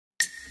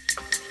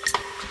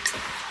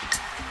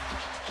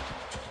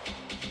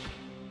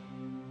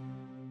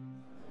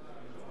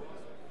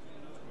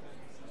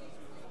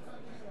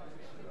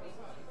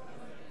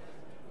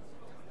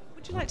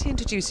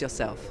introduce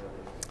yourself.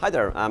 Hi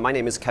there, my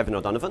name is Kevin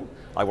O'Donovan.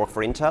 I work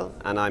for Intel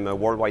and I'm a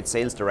worldwide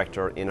sales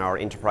director in our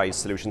Enterprise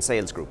Solution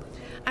Sales Group.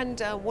 And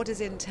what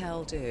does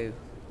Intel do?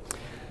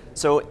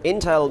 So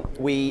Intel,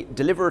 we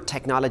deliver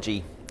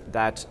technology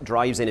that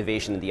drives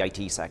innovation in the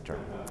IT sector.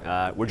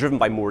 We're driven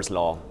by Moore's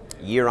Law.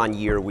 Year on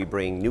year we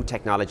bring new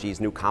technologies,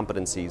 new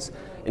competencies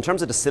in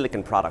terms of the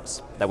silicon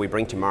products that we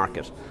bring to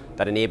market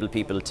that enable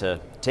people to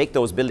take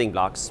those building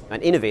blocks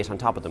and innovate on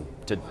top of them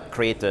to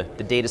create the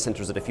data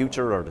centers of the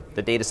future or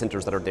the data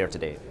centers that are there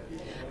today.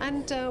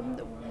 And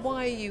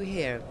why are you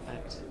here, in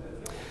fact?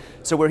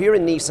 So we're here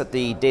in Nice at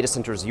the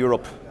DataCentres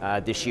Europe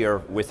this year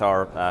with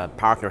our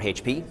partner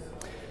HP.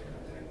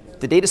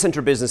 The data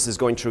center business is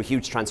going through a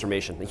huge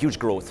transformation, a huge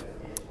growth.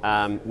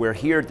 We're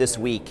here this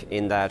week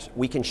in that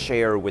we can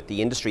share with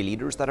the industry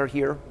leaders that are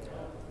here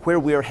where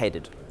we're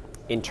headed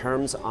in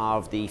terms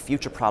of the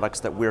future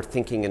products that we're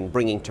thinking and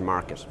bringing to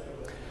market.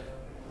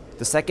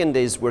 The second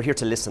is we're here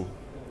to listen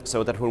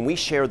so that when we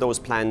share those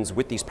plans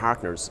with these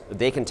partners,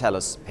 they can tell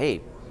us,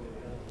 hey,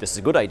 this is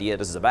a good idea,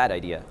 this is a bad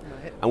idea.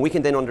 Right. And we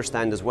can then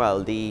understand as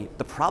well the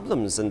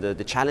problems and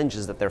the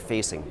challenges that they're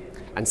facing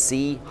and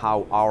see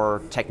how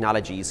our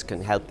technologies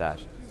can help that.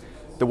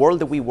 The world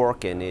that we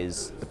work in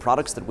is the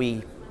products that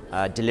we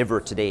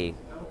deliver today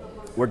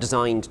were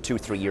designed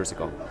 2-3 years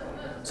ago.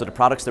 So the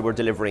products that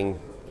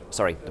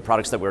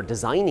we're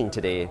designing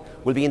today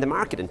will be in the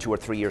market in 2 or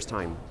 3 years'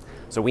 time.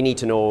 So we need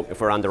to know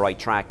if we're on the right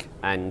track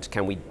and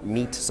can we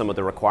meet some of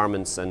the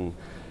requirements and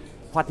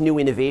what new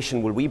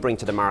innovation will we bring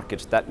to the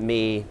market that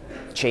may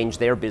change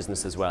their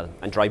business as well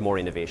and drive more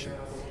innovation.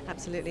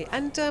 Absolutely.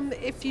 And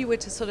if you were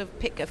to sort of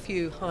pick a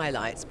few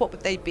highlights, what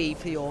would they be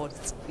for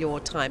your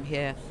time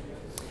here?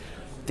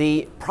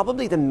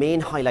 Probably the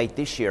main highlight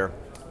this year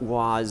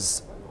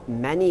was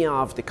many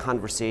of the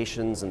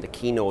conversations and the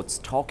keynotes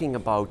talking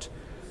about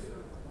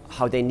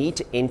how they need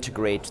to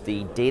integrate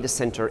the data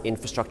center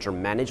infrastructure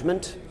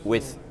management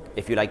with,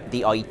 if you like,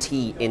 the IT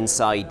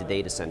inside the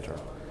data center.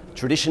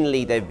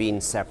 Traditionally, they've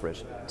been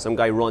separate. Some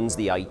guy runs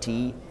the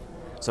IT,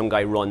 some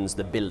guy runs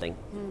the building.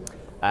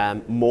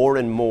 More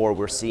and more,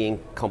 we're seeing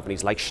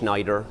companies like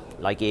Schneider,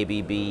 like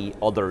ABB,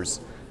 others,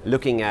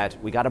 looking at,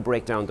 we got to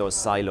break down those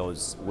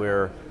silos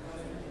where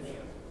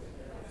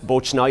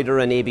both Schneider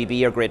and ABB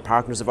are great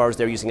partners of ours.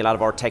 They're using a lot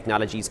of our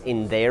technologies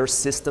in their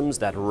systems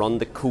that run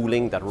the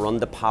cooling, that run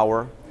the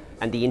power,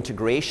 and the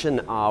integration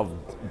of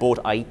both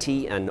IT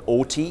and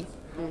OT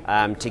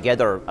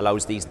together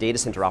allows these data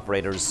center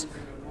operators,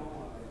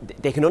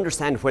 they can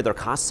understand where their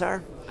costs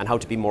are and how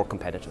to be more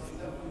competitive.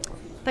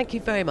 Thank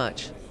you very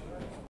much.